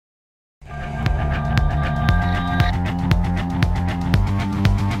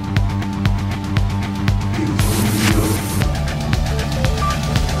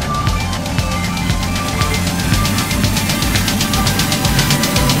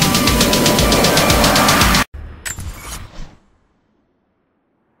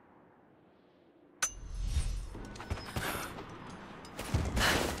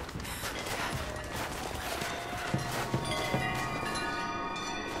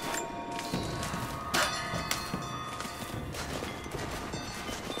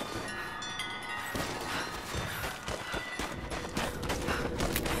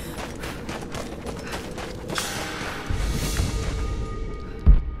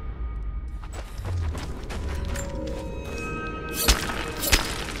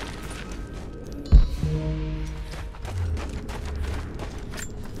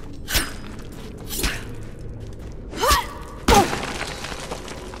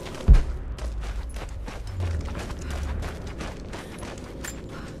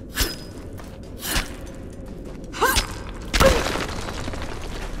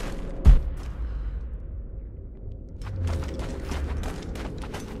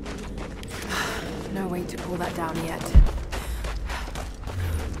No way to pull that down yet.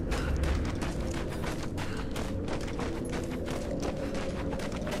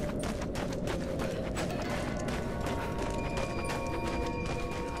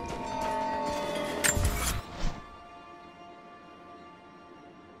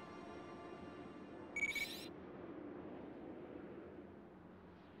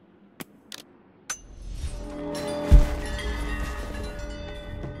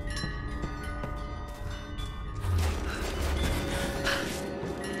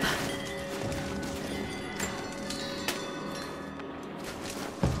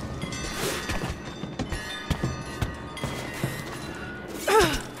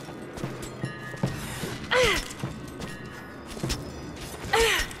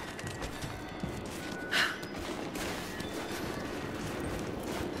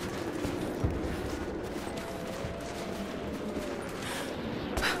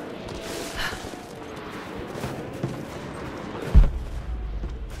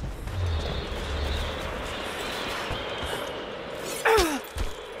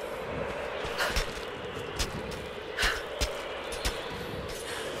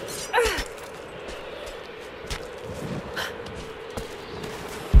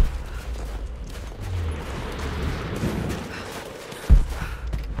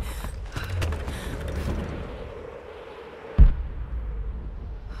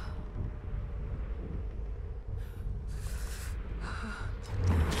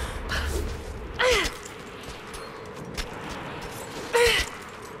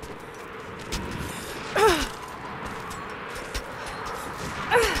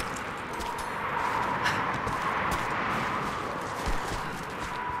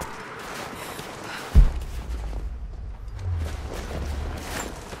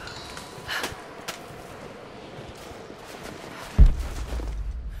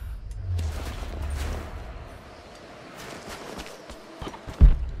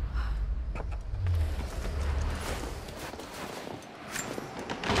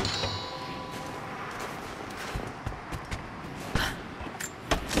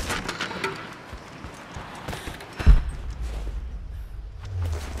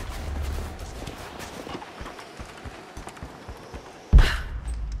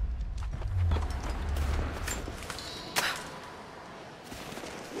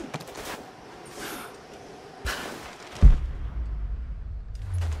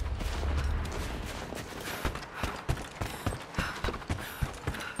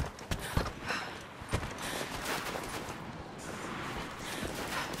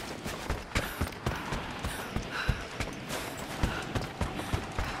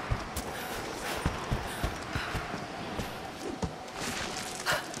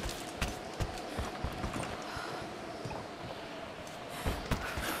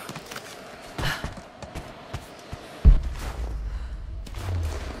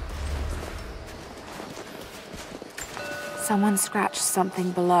 Someone scratched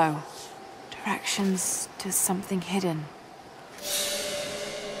something below. Directions to something hidden.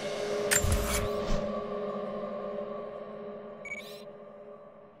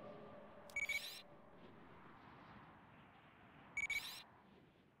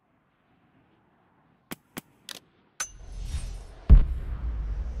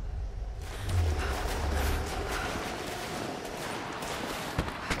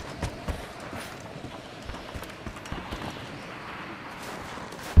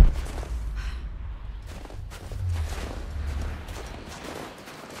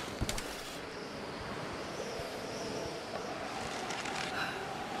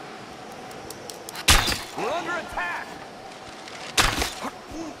 We're under attack!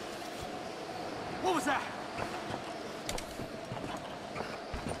 What was that?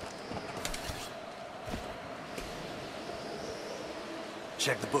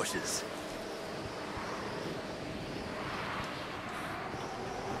 Check the bushes.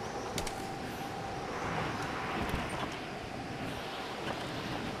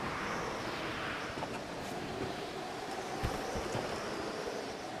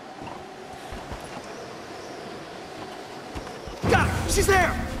 Got her! She's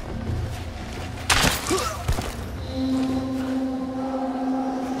there!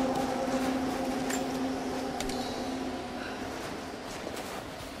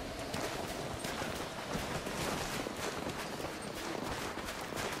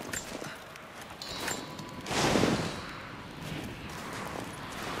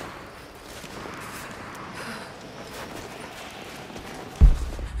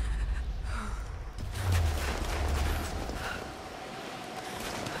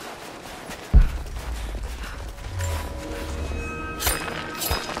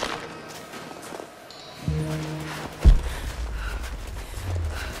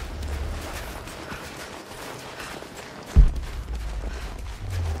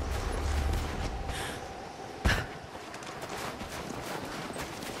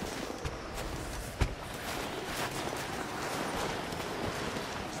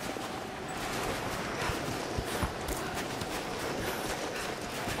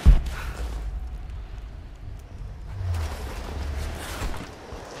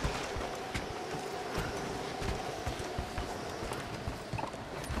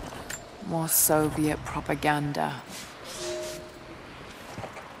 More Soviet propaganda.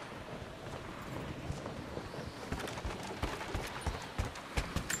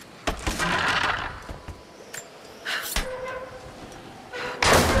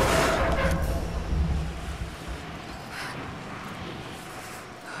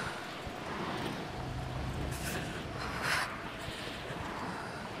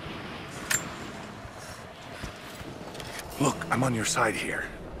 Look, I'm on your side here.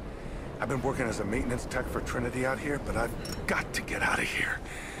 I've been working as a maintenance tech for Trinity out here, but I've got to get out of here.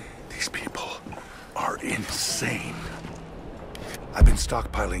 These people are insane. I've been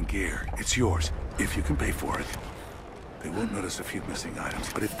stockpiling gear. It's yours, if you can pay for it. They won't notice a few missing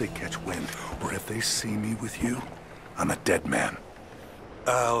items, but if they catch wind, or if they see me with you, I'm a dead man.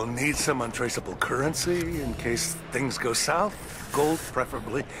 I'll need some untraceable currency in case things go south. Gold,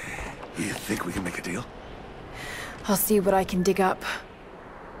 preferably. You think we can make a deal? I'll see what I can dig up.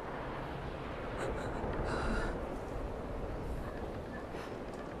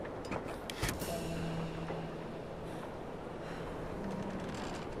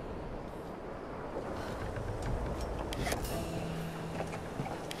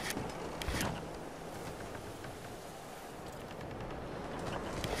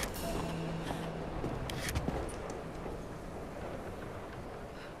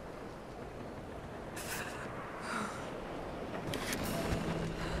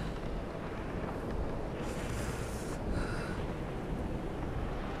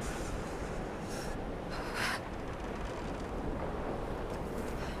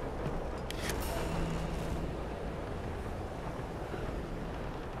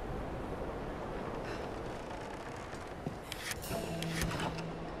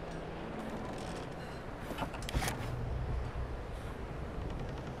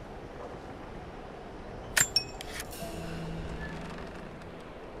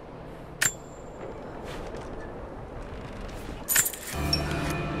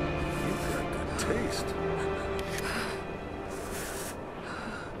 Taste.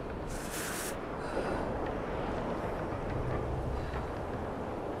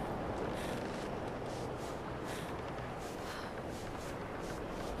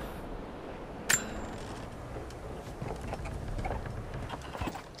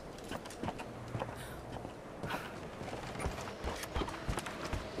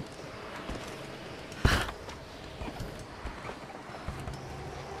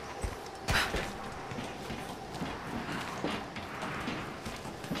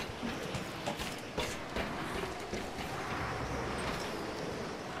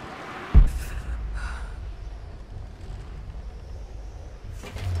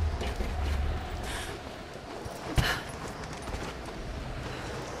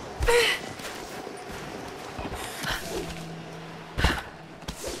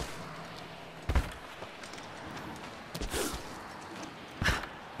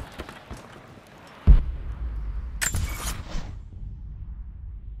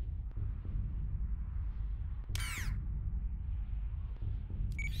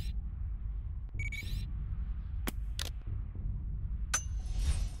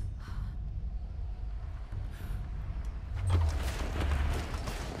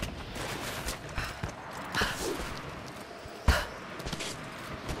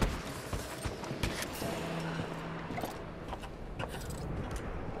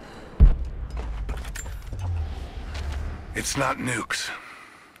 It's not nukes.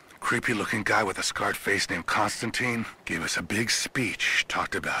 Creepy-looking guy with a scarred face named Constantine gave us a big speech,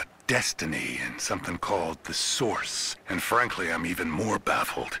 talked about destiny and something called the Source. And frankly, I'm even more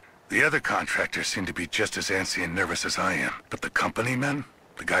baffled. The other contractors seem to be just as antsy and nervous as I am. But the company men,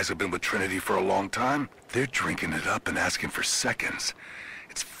 the guys who've been with Trinity for a long time, they're drinking it up and asking for seconds.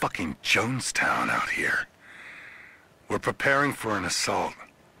 It's fucking Jonestown out here. We're preparing for an assault.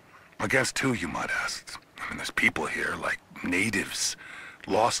 Against who, you might ask? I mean, there's people here, like natives,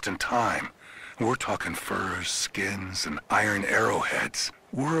 lost in time. We're talking furs, skins, and iron arrowheads.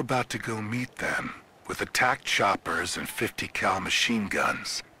 We're about to go meet them with attack choppers and 50 cal machine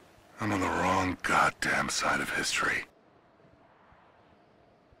guns. I'm on the wrong goddamn side of history.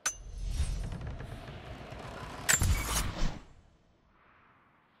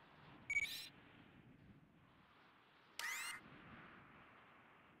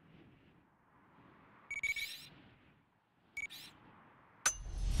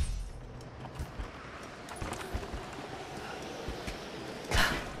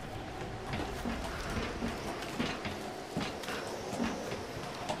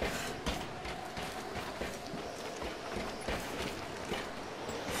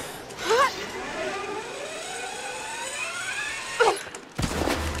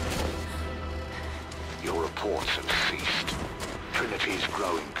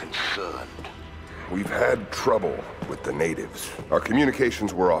 We've had trouble with the natives. Our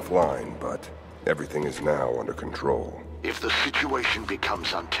communications were offline, but everything is now under control. If the situation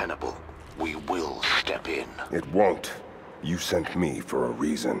becomes untenable, we will step in. It won't. You sent me for a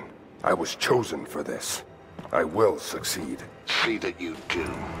reason. I was chosen for this. I will succeed. See that you do.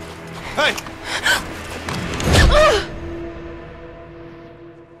 Hey!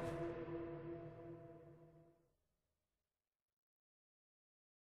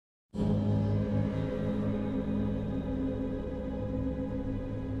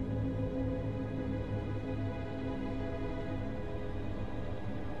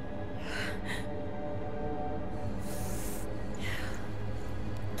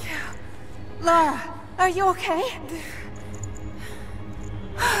 Lara, are you okay?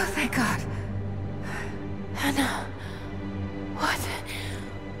 Oh, thank God. Anna, what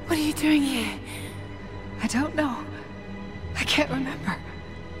are you doing here? I don't know. I can't remember.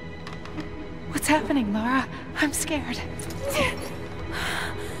 What's happening, Lara? I'm scared.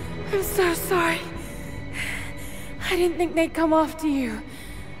 I'm so sorry. I didn't think they'd come after you.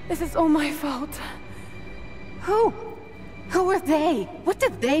 This is all my fault. Who? Who are they? What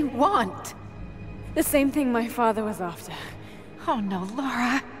did they want? The same thing my father was after. Oh no,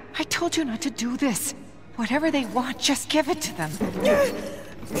 Lara. I told you not to do this. Whatever they want, just give it to them.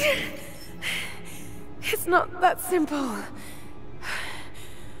 It's not that simple.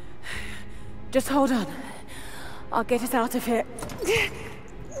 Just hold on. I'll get us out of here.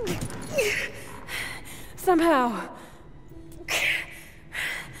 Somehow.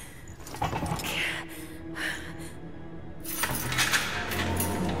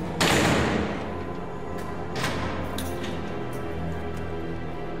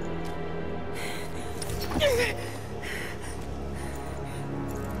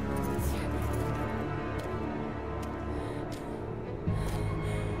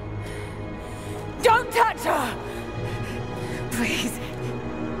 Don't touch her! Please.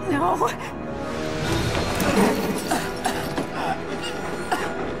 No.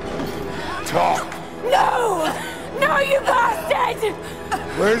 Talk! No! No, you bastard!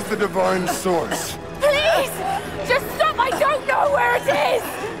 Where's the divine source? Please! Just stop! I don't know where it is!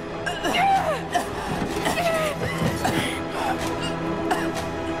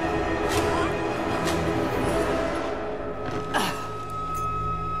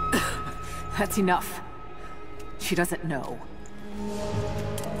 That's enough. She doesn't know.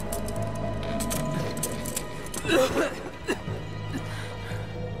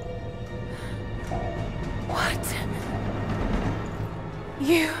 What?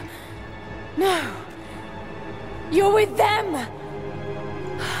 You... No. You're with them!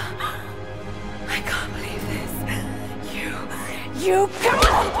 I can't believe this. You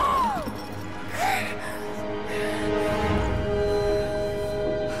can't!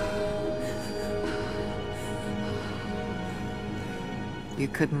 You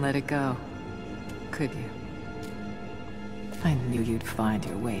couldn't let it go, could you? I knew you'd find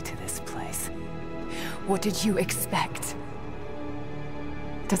your way to this place. What did you expect?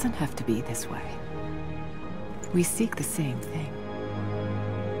 It doesn't have to be this way. We seek the same thing.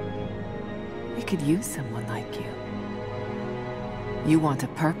 We could use someone like you. You want a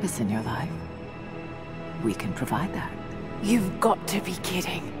purpose in your life? We can provide that. You've got to be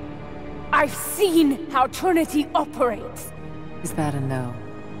kidding. I've seen how Trinity operates. Is that a no?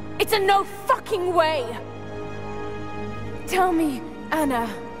 It's a no fucking way! Tell me, Anna,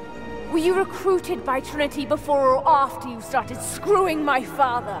 were you recruited by Trinity before or after you started screwing my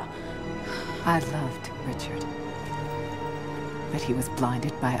father? I loved Richard. But he was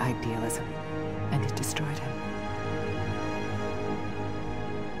blinded by idealism, and it destroyed him.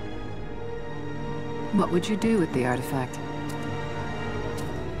 What would you do with the artifact?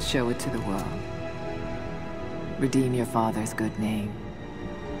 Show it to the world. Redeem your father's good name.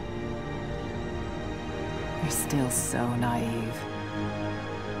 You're still so naive.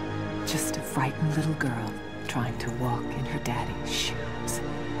 Just a frightened little girl trying to walk in her daddy's shoes.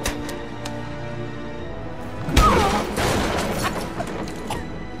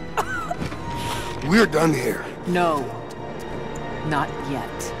 We're done here. No. Not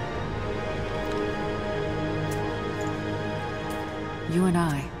yet. You and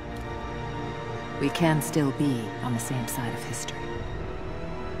I, we can still be on the same side of history.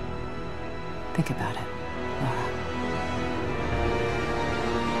 Think about it, Lara.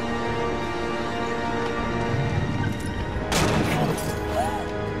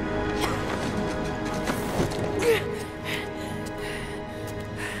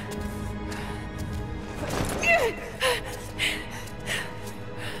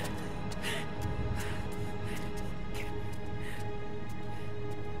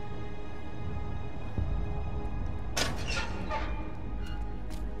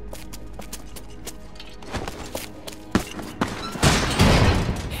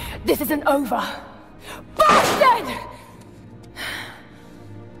 This isn't over. Bastard!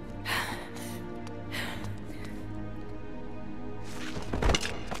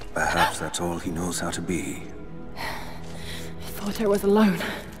 Perhaps that's all he knows how to be. I thought I was alone.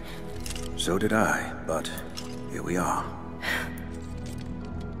 So did I, but here we are.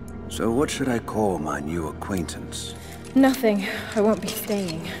 So what should I call my new acquaintance? Nothing. I won't be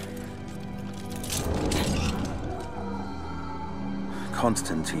staying.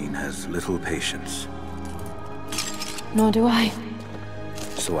 Constantine has little patience. Nor do I.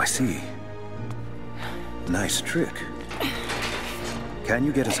 So I see. Nice trick. Can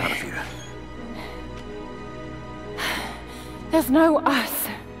you get us out of here? There's no us.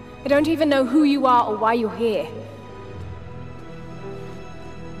 I don't even know who you are or why you're here.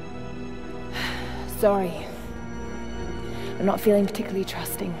 Sorry. I'm not feeling particularly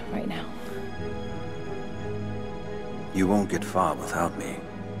trusting right now. You won't get far without me.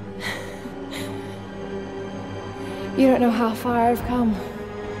 You don't know how far I've come.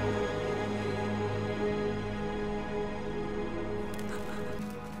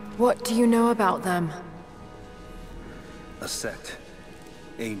 What do you know about them? A sect.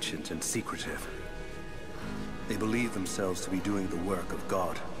 Ancient and secretive. They believe themselves to be doing the work of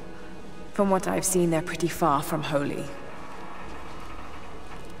God. From what I've seen, they're pretty far from holy.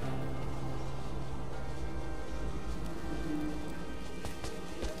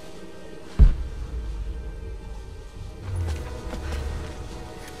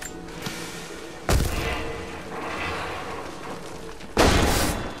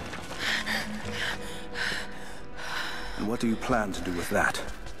 And what do you plan to do with that?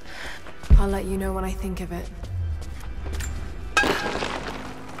 I'll let you know when I think of it.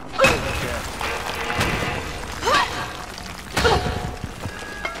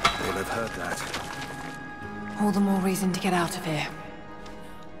 Well, I've heard that. All the more reason to get out of here.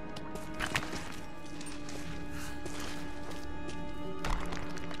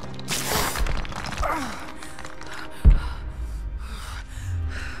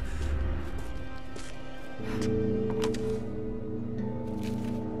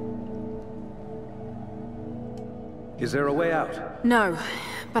 Is there a way out? No,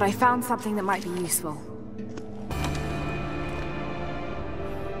 but I found something that might be useful.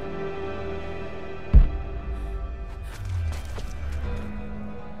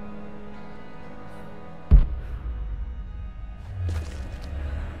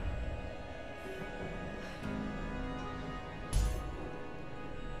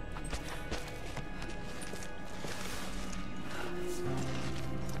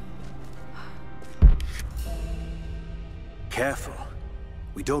 Careful.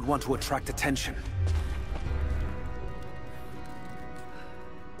 We don't want to attract attention.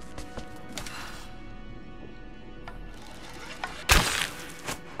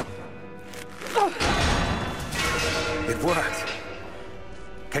 It worked.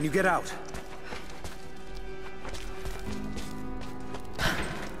 Can you get out?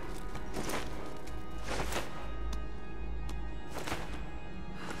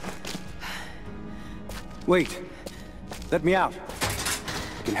 Wait. Let me out.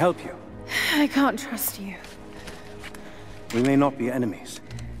 I can help you. I can't trust you. We may not be enemies.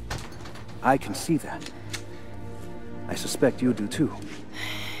 I can see that. I suspect you do too.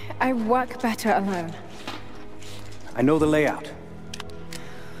 I work better alone. I know the layout.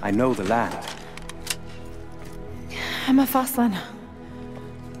 I know the land. I'm a fast learner.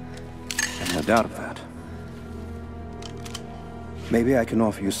 I've no doubt of that. Maybe I can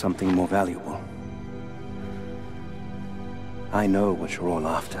offer you something more valuable. I know what you're all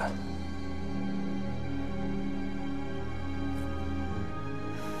after.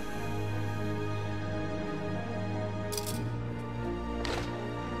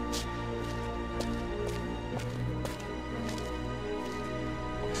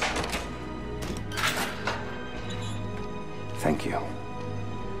 Thank you.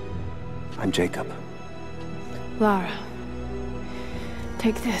 I'm Jacob. Lara.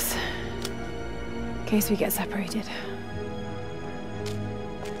 Take this. In case we get separated.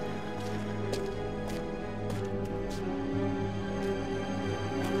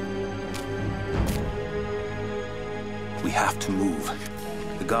 We have to move.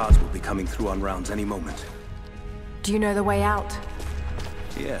 The guards will be coming through on rounds any moment. Do you know the way out?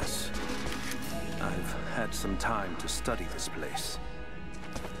 Yes. I've had some time to study this place.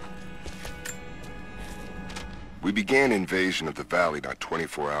 We began invasion of the valley not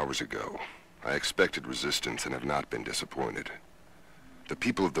 24 hours ago. I expected resistance and have not been disappointed. The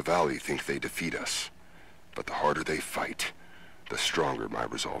people of the valley think they defeat us, but the harder they fight, the stronger my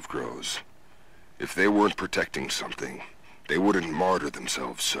resolve grows. If they weren't protecting something, They wouldn't martyr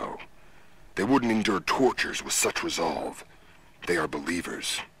themselves so. They wouldn't endure tortures with such resolve. They are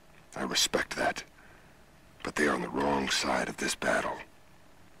believers. I respect that. But they are on the wrong side of this battle.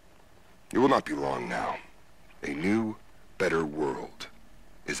 It will not be long now. A new, better world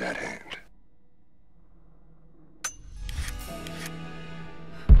is at hand.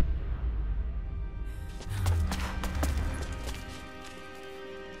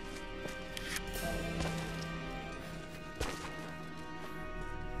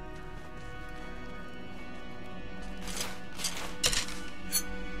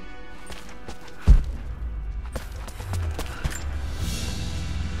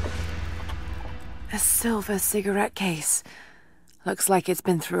 A silver cigarette case. Looks like it's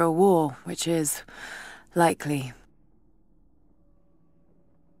been through a war, which is likely.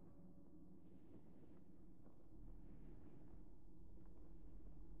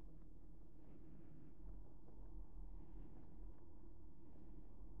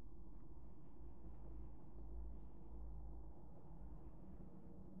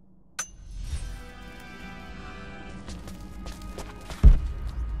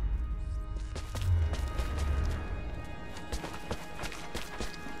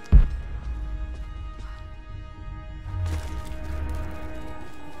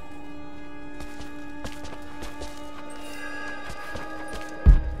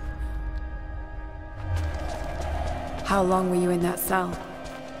 How long were you in that cell?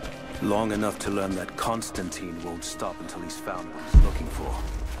 Long enough to learn that Constantine won't stop until he's found what he's looking for.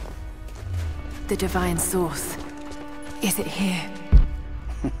 The divine source. Is it here?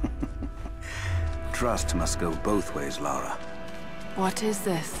 Trust must go both ways, Lara. What is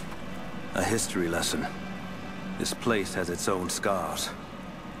this? A history lesson. This place has its own scars.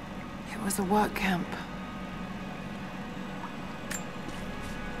 It was a work camp.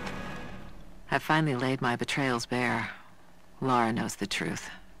 I've finally laid my betrayals bare. Lara knows the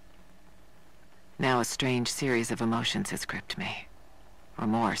truth. Now a strange series of emotions has gripped me.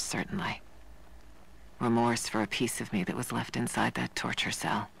 Remorse, certainly. Remorse for a piece of me that was left inside that torture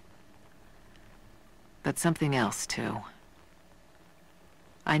cell. But something else, too.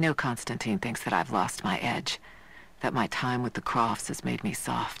 I know Constantine thinks that I've lost my edge, that my time with the Crofts has made me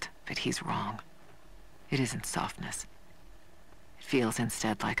soft, but he's wrong. It isn't softness. It feels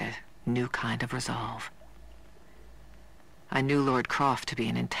instead like a new kind of resolve. I knew Lord Croft to be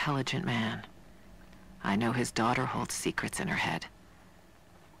an intelligent man. I know his daughter holds secrets in her head.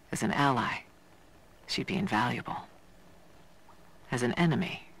 As an ally, she'd be invaluable. As an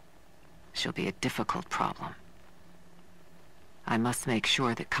enemy, she'll be a difficult problem. I must make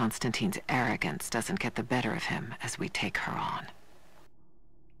sure that Constantine's arrogance doesn't get the better of him as we take her on.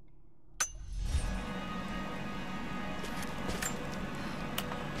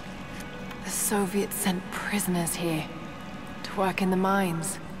 The Soviets sent prisoners here to work in the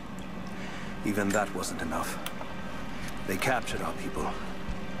mines. Even that wasn't enough. They captured our people.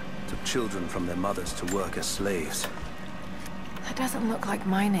 Took children from their mothers to work as slaves. That doesn't look like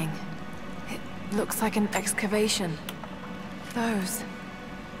mining. It looks like an excavation. Those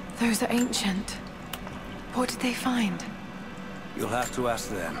are ancient. What did they find? You'll have to ask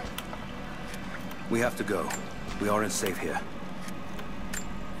them. We have to go. We aren't safe here.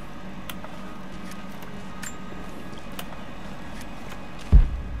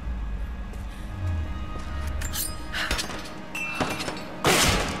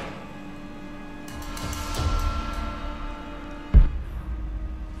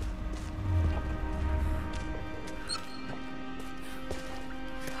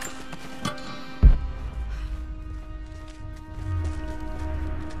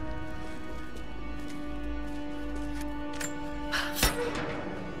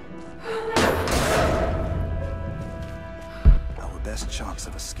 Best chance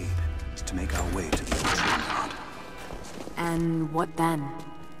of escape is to make our way to the old yard. And what then?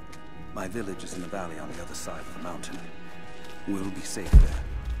 My village is in the valley on the other side of the mountain. We'll be safe there.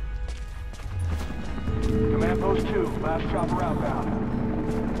 Command Post 2, last chopper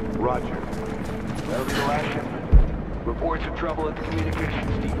outbound. Roger. That'll be the last shipment. Reports of trouble at the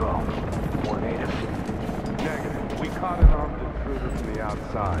communications depot. More natives. Negative. We caught an armed intruder from the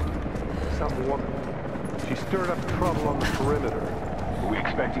outside. Some woman. She stirred up trouble on the perimeter. Are we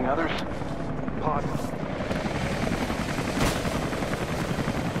expecting others? Possibly.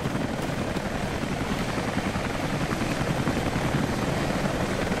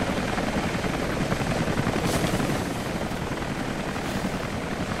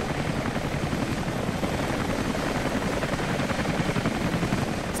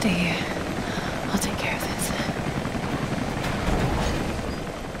 Stay here. I'll take care of this.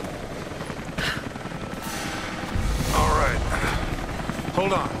 All right.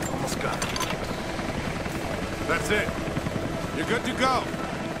 Hold on, almost got it. That's it. You're good to go.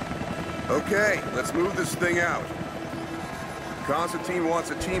 Okay, let's move this thing out. Constantine wants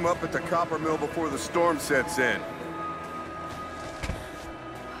a team up at the copper mill before the storm sets in.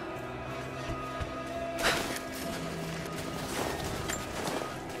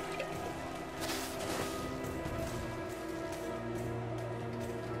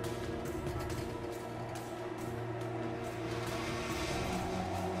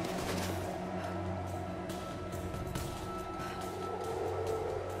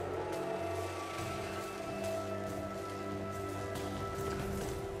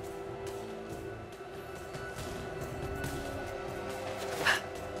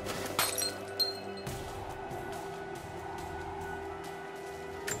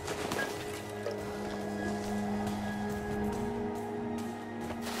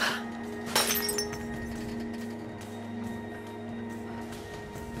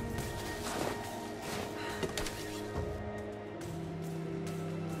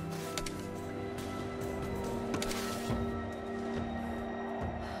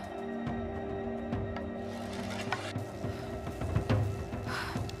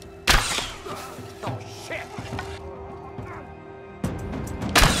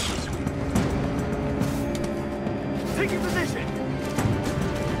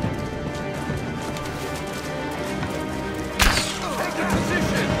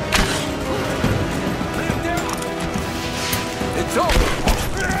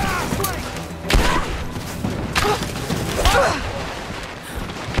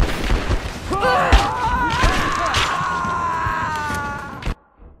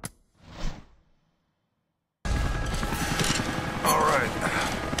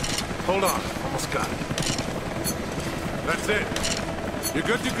 Hold on, almost got it. That's it. You're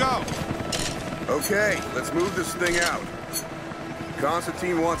good to go. Okay, let's move this thing out.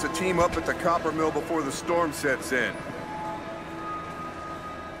 Constantine wants a team up at the copper mill before the storm sets in.